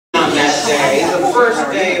day, the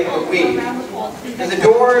first day of the week, and the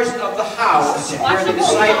doors of the house where the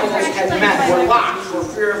disciples had met were locked for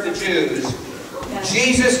fear of the Jews,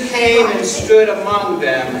 Jesus came and stood among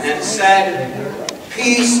them and said,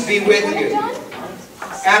 "Peace be with you."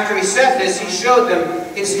 After he said this, he showed them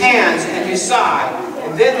his hands and his side,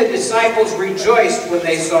 and then the disciples rejoiced when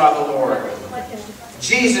they saw the Lord.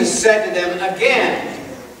 Jesus said to them again,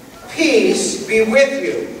 "Peace be with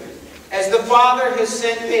you. As the Father has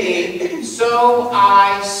sent me, so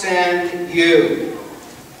I send you."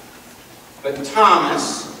 But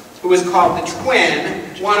Thomas, who was called the twin,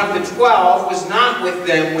 one of the 12, was not with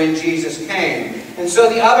them when Jesus came. And so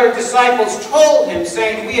the other disciples told him,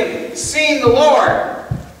 saying, "We have seen the Lord."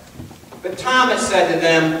 But Thomas said to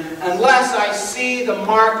them, "Unless I see the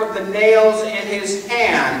mark of the nails in his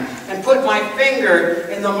hand, and put my finger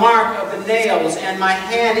in the mark of the nails, and my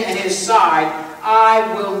hand in his side, I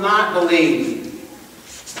will not believe."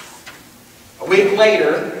 A week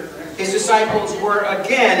later, his disciples were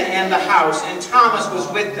again in the house, and Thomas was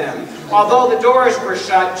with them. Although the doors were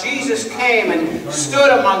shut, Jesus came and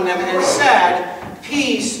stood among them and said,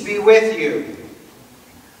 "Peace be with you."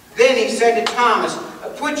 Then he said to Thomas,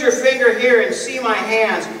 "Put your finger here and see my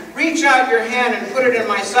hands. Reach out your hand and put it in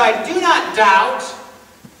my side. Do not doubt,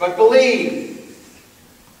 but believe."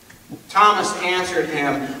 Thomas answered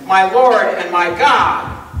him, "My Lord and my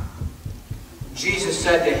God." Jesus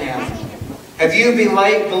said to him, "Have you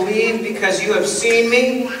believed because you have seen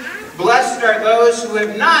me? Blessed are those who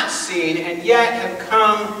have not seen and yet have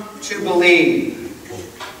come to believe."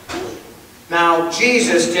 Now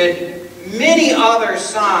Jesus did many other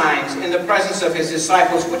signs in the presence of his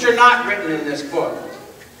disciples, which are not written in this book.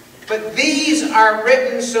 But these are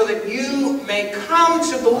written so that you may come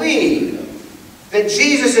to believe that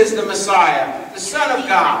Jesus is the Messiah, the Son of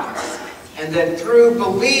God, and that through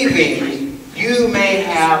believing you may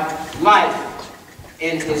have life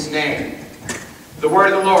in his name. The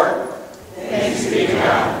word of the Lord. Thanks be to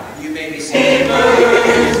God. You may be seated.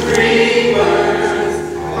 Dreamers,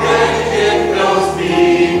 where'd you get those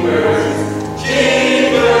beavers?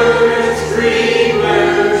 Dreamers,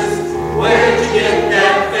 dreamers, where'd you get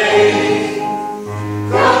that faith?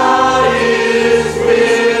 God is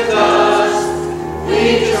with us, we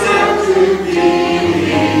just have to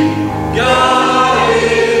believe. God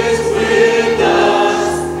is with us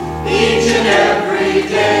each and every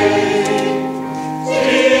day.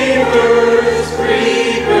 Dreamers,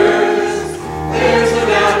 dreamers, there's no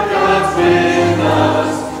doubt God's with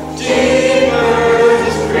us.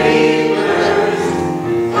 Dreamers, dreamers,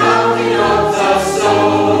 how he loves us so.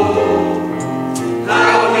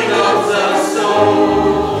 How he loves us so.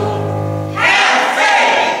 Have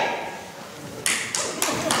faith!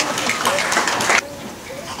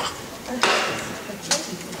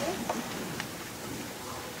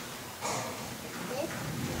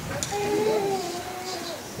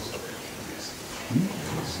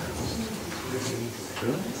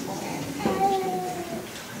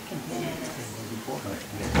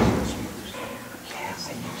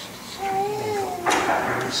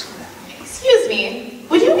 Excuse me,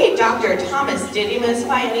 would you be Dr. Thomas Didymus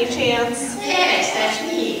by any chance? Yes, that's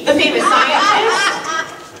me. The famous scientist?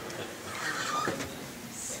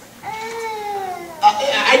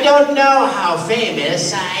 I don't know how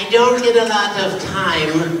famous. I don't get a lot of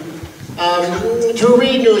time to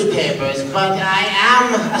read newspapers, but I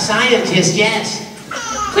am a scientist, yes.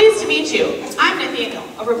 Pleased to meet you. I'm Nathanael,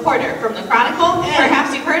 a reporter from the Chronicle.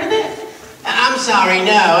 Perhaps you've heard of it? I'm sorry,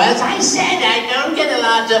 no. As I said, I don't get a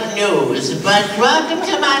lot of news, but welcome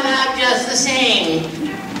to my lab just the same.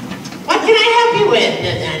 What can I help you with,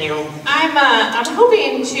 Nathaniel? I'm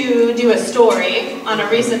hoping to do a story on a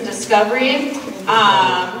recent discovery.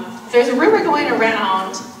 There's a rumor going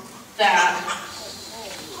around that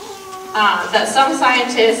some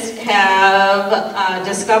scientists have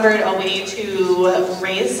discovered a way to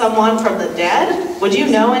raise someone from the dead. Would you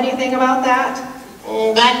know anything about that?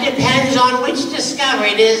 That depends on which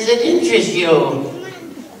discovery it is that interests you.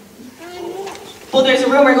 Well, there's a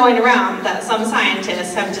rumor going around that some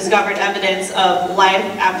scientists have discovered evidence of life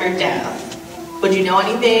after death. Would you know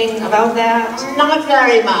anything about that? Not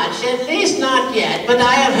very much, at least not yet, but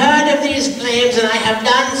I have heard of these claims and I have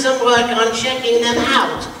done some work on checking them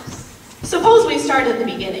out. Suppose we start at the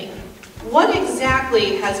beginning. What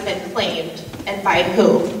exactly has been claimed and by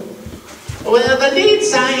whom? Well, the lead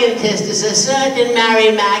scientist is a certain Mary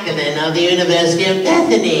Magdalene of the University of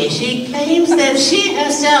Bethany. She claims that she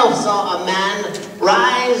herself saw a man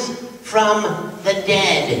rise from the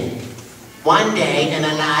dead one day and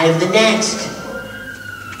alive the next.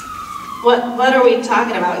 What are we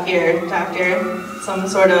talking about here, Doctor? Some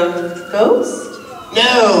sort of ghost?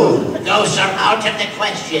 No, Ghosts are out of the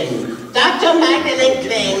question. Dr. Magdalene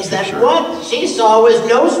claims that what she saw was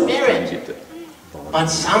no spirit, but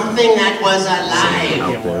something that was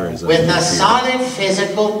alive, with a solid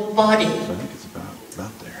physical body.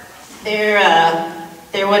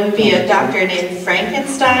 There wouldn't be a doctor named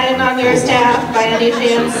Frankenstein on your staff by any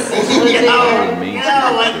chance?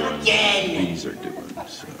 No, again.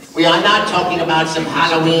 We are not talking about some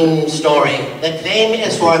Halloween story. The claim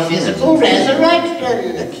is for a physical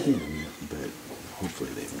resurrection.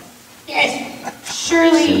 Yes.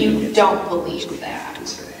 Surely you don't believe that.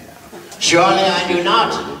 Surely I do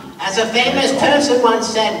not. As a famous person once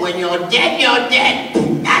said, when you're dead, you're dead.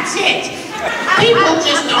 That's it. People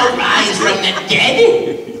just don't rise from the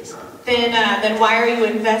dead. Then why are you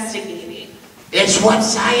investigating? It's what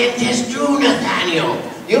scientists do, Nathanael.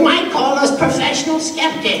 You might call us professional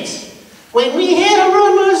skeptics. When we hear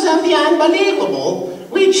rumors of the unbelievable,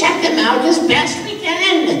 we check them out as best we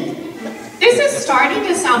can. This is starting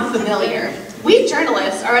to sound familiar. We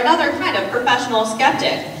journalists are another kind of professional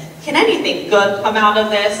skeptic. Can anything good come out of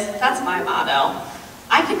this? That's my motto.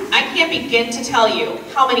 I can't begin to tell you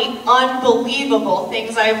how many unbelievable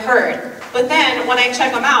things I've heard, but then when I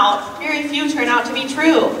check them out, very few turn out to be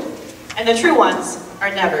true. And the true ones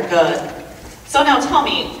are never good. So now tell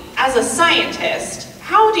me, as a scientist,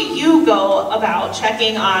 how do you go about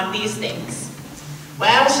checking on these things?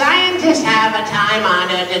 Well, scientists have a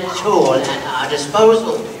time-honored tool at our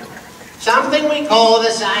disposal. Something we call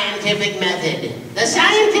the scientific method. The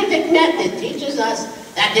scientific method teaches us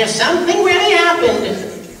that if something really happened,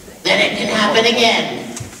 then it can happen again.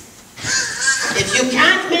 If you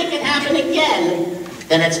can't make it happen again,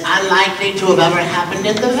 then it's unlikely to have ever happened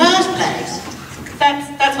in the first place.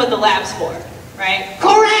 That's what the lab's for, right?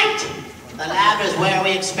 Correct! The lab is where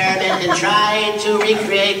we experiment and try to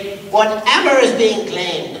recreate whatever is being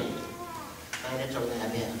claimed.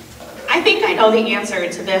 I think I know the answer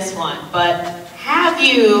to this one, but have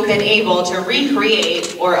you been able to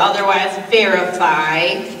recreate or otherwise verify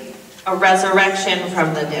a resurrection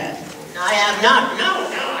from the dead? I have not. No,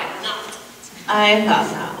 I have not. I thought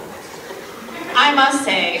so. I must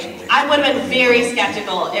say, I would have been very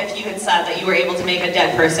skeptical if you had said that you were able to make a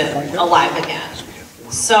dead person alive again.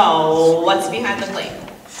 So, what's behind the claim?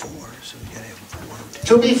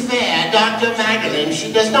 To be fair, Dr. Magdalene,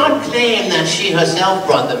 she does not claim that she herself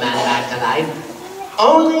brought the man back to life.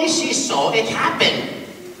 Only she saw it happen.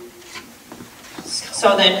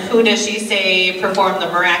 So then who does she say performed the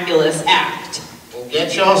miraculous act?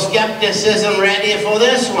 Get your skepticism ready for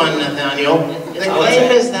this one, Nathanael. The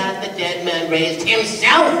claim is that the dead man raised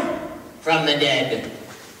himself from the dead.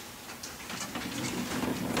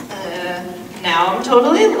 Now I'm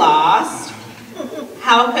totally lost.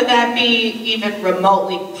 How could that be even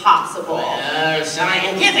remotely possible? Well,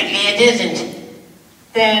 scientifically it isn't.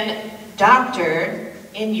 Then, doctor,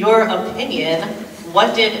 in your opinion,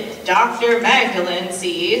 what did Dr. Magdalene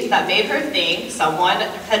see that made her think someone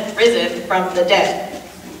had risen from the dead?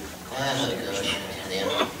 Oh, gosh,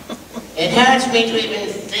 Nathanael. It hurts me to even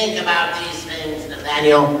think about these things,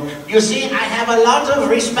 Nathanael. You see, I have a lot of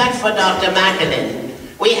respect for Dr. Magdalene.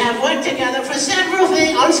 We have worked together on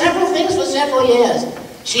several things for several years.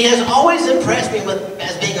 She has always impressed me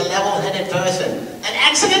as being a level-headed person. An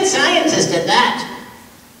excellent scientist at that.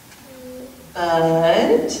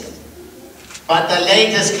 But the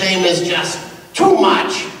latest claim is just too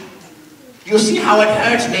much. You see how it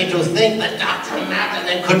hurts me to think that Dr.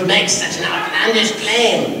 Nathanael could make such an outlandish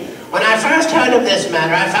claim. When I first heard of this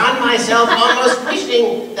matter, I found myself almost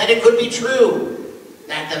wishing that it could be true.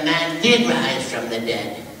 That the man did rise from the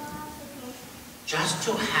dead. Just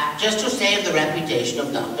to save the reputation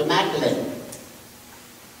of Dr. Magdalene.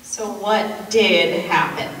 So what did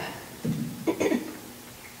happen?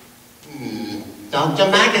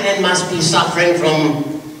 Dr. Magdalene must be suffering from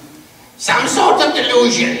some sort of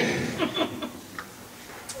delusion.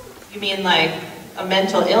 You mean like a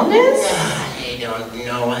mental illness? I don't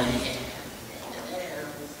know.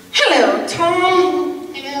 Hello,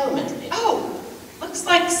 Tom. Hello, Magdalene. Oh, looks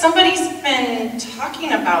like somebody's been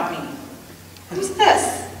talking about me. Who's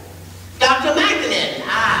this? Dr. Magdalene.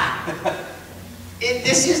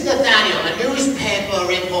 This is Nathanael, a newspaper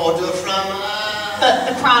reporter from,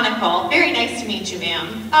 The Chronicle. Very nice to meet you,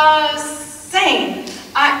 ma'am. Same.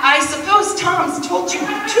 I suppose Tom's told you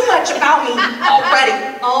too much about me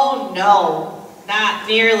already. Oh no, not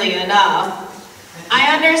nearly enough.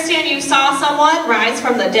 I understand you saw someone rise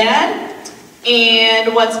from the dead,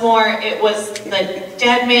 and what's more, it was the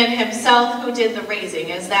dead man himself who did the raising.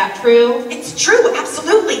 Is that true? It's true,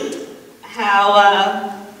 absolutely.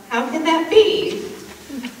 How can that be?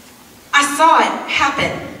 I saw it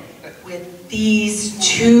happen with these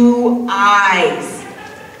two eyes.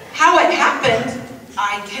 How it happened,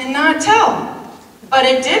 I cannot tell. But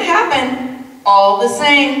it did happen all the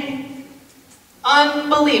same.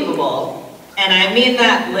 Unbelievable. And I mean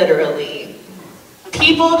that literally.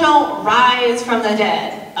 People don't rise from the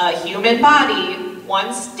dead. A human body,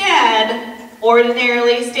 once dead,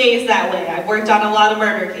 ordinarily stays that way. I've worked on a lot of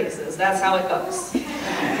murder cases. That's how it goes.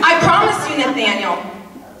 I promise you, Nathanael,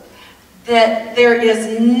 that there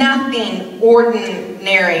is nothing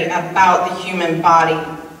ordinary about the human body,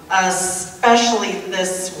 especially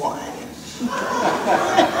this one.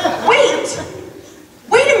 Wait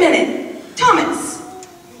a minute, Thomas.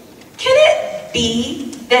 Can it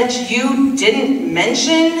be that you didn't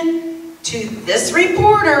mention to this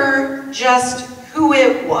reporter just who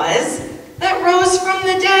it was that rose from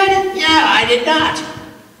the dead? Yeah, I did not.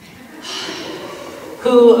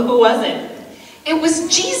 Who was it? It was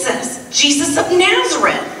Jesus of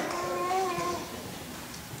Nazareth.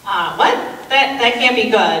 What? That can't be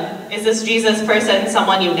good. Is this Jesus person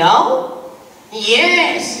someone you know?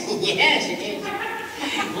 Yes, yes, it is.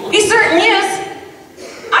 He certainly is.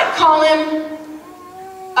 I'd call him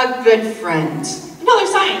a good friend. Another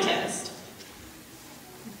scientist.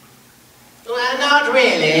 Well, not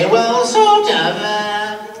really. Well, sort of.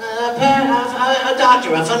 A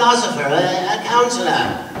doctor, a philosopher, a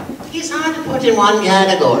counselor. He's hard to put in one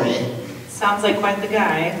category. Sounds like quite the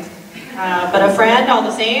guy. But a friend all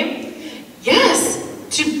the same? Yes,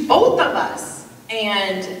 to both of us.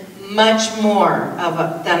 And much more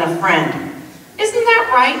than a friend. Isn't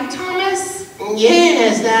that right, Thomas?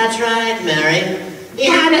 Yes, that's right, Mary. He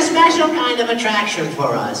had a special kind of attraction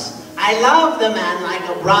for us. I love the man like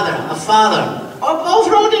a brother, a father, or both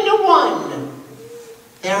rolled into one.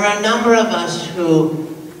 There are a number of us who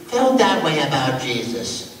felt that way about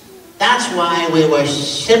Jesus. That's why we were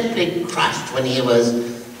simply crushed when he was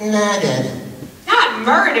murdered. Not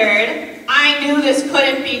murdered. I knew this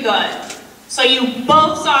couldn't be good. So you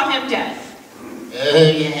both saw him dead. Oh,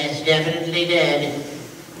 yes, definitely dead.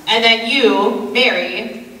 And then you,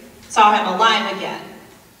 Mary, saw him alive again.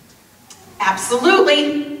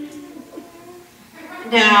 Absolutely.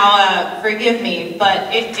 Now, forgive me,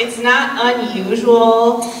 but it's not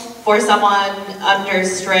unusual for someone under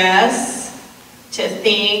stress to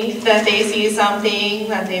think that they see something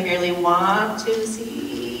that they really want to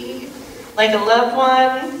see. Like a loved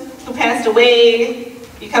one who passed away,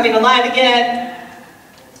 becoming alive again.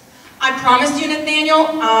 I promise you,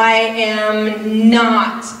 Nathanael, I am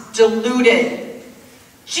not deluded.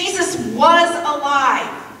 Jesus was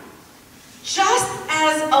alive. Just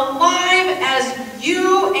as alive as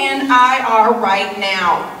you and I are right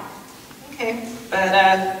now. Okay,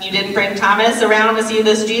 but you didn't bring Thomas around to see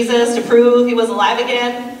this Jesus to prove he was alive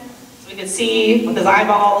again? So we could see with his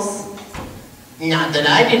eyeballs? Not that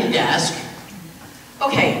I didn't ask.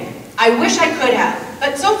 Okay, I wish I could have,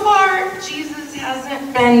 but so far, Jesus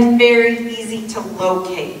hasn't been very easy to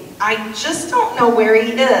locate. I just don't know where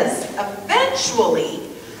he is. Eventually,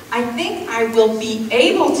 I think I will be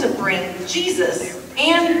able to bring Jesus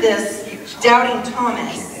and this doubting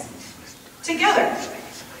Thomas together.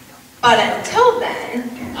 But until then,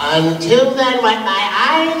 what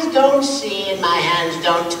my eyes don't see and my hands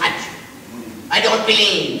don't touch, I don't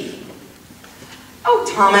believe. oh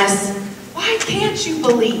Thomas, why can't you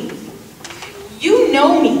believe? You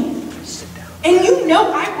know me, and you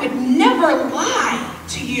know I would never lie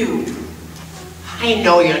to you. I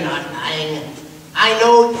know you're not lying. I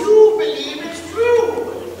know you believe it's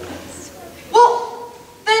true. Well,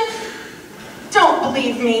 then, don't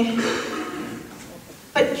believe me.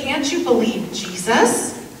 But can't you believe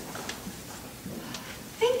Jesus?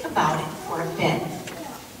 Think about it for a bit.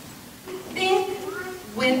 Think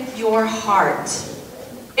with your heart.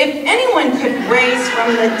 If anyone could raise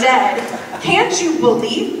from the dead, can't you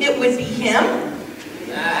believe it would be him?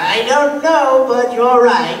 I don't know, but you're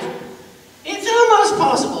right. It's almost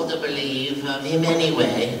possible to believe of him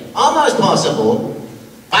anyway. Almost possible.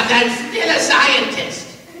 But I'm still a scientist.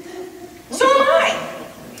 So am I.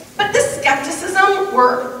 But this skepticism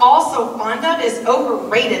we're all so fond of is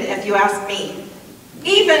overrated, if you ask me.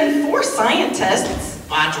 Even for scientists.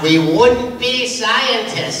 But we wouldn't be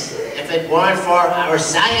scientists if it weren't for our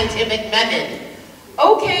scientific method.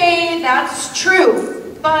 Okay, that's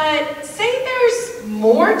true. But say there's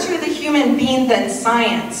more to the human being than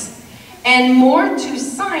science. And more to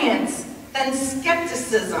science than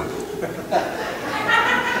skepticism.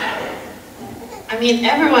 I mean,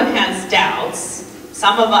 everyone has doubts.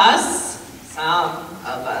 Some of us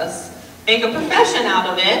make a profession out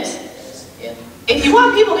of it. Yeah. If you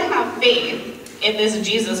want people to have faith in this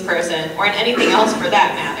Jesus person, or in anything else for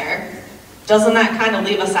that matter, doesn't that kind of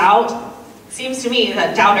leave us out? Seems to me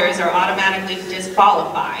that doubters are automatically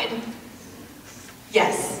disqualified.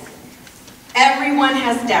 Yes, everyone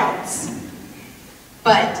has doubts,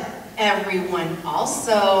 but everyone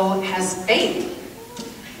also has faith.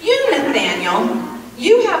 You, Nathanael,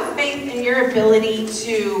 you have faith in your ability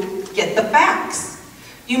to get the facts.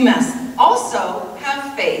 You must also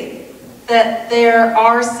have faith that there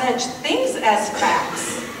are such things as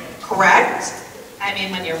facts, correct? I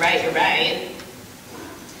mean, when you're right, you're right.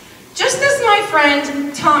 Just as my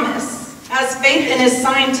friend Thomas has faith in his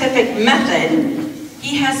scientific method,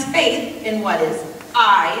 he has faith in what his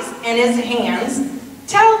eyes and his hands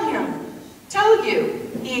tell you.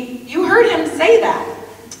 You heard him say that.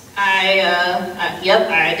 Yep,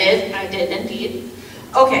 I did indeed.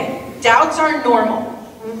 Okay, doubts are normal.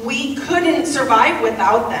 We couldn't survive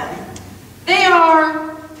without them. They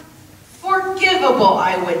are forgivable,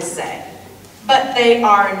 I would say, but they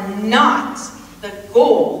are not the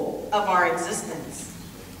goal of our existence.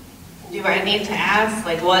 Do I need to ask,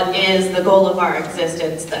 like, what is the goal of our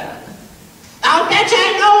existence then? I'll bet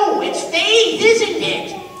I know. It's faith, isn't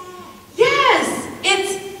it? Yes,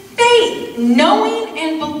 it's faith, knowing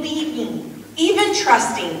and believing, even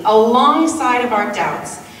trusting alongside of our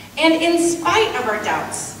doubts and in spite of our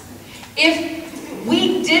doubts. If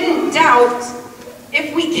we didn't doubt,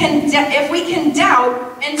 if we can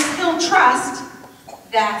doubt and still trust,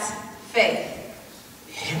 that's faith.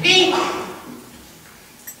 Me?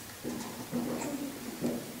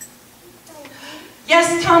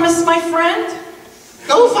 Yes, Thomas, my friend?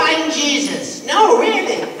 Go find Jesus. No,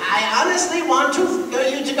 really. I honestly want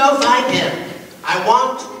you to go find him. I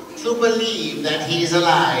want to believe that he's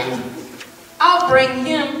alive. I'll bring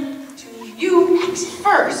him to you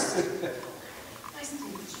first.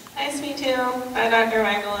 Nice to meet you. Bye, Dr.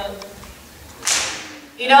 Magdalene.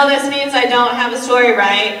 You know, this means I don't have a story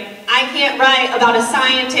right. I can't write about a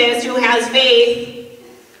scientist who has faith.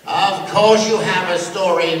 Of course you have a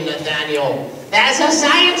story, Nathanael. There's a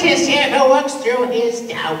scientist here who works through his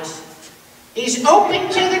doubts. He's open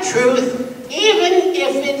to the truth, even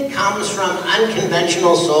if it comes from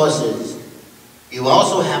unconventional sources. You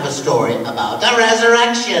also have a story about the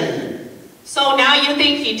resurrection. So now you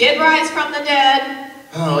think he did rise from the dead?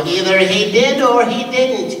 Oh, either he did or he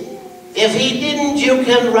didn't. If he didn't, you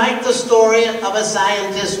can write the story of a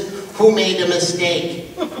scientist who made a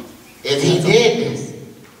mistake. If he did,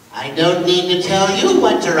 I don't need to tell you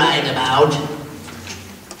what to write about.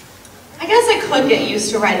 I guess I could get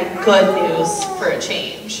used to writing good news for a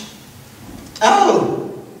change.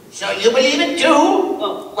 Oh, so you believe it too?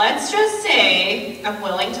 Well, let's just say I'm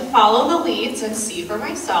willing to follow the leads and see for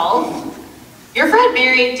myself. Your friend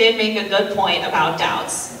Mary did make a good point about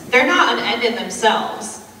doubts. They're not an end in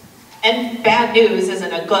themselves. And bad news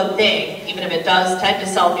isn't a good thing, even if it does tend to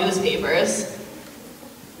sell newspapers.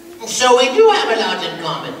 So we do have a lot in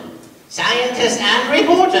common. Scientists and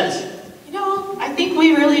reporters. You know, I think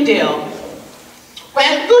we really do.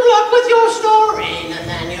 Well, good luck with your story,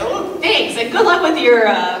 Nathanael. Thanks, and good luck with your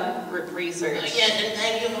research. Yes, and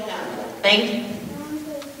thank you for coming. Thank you.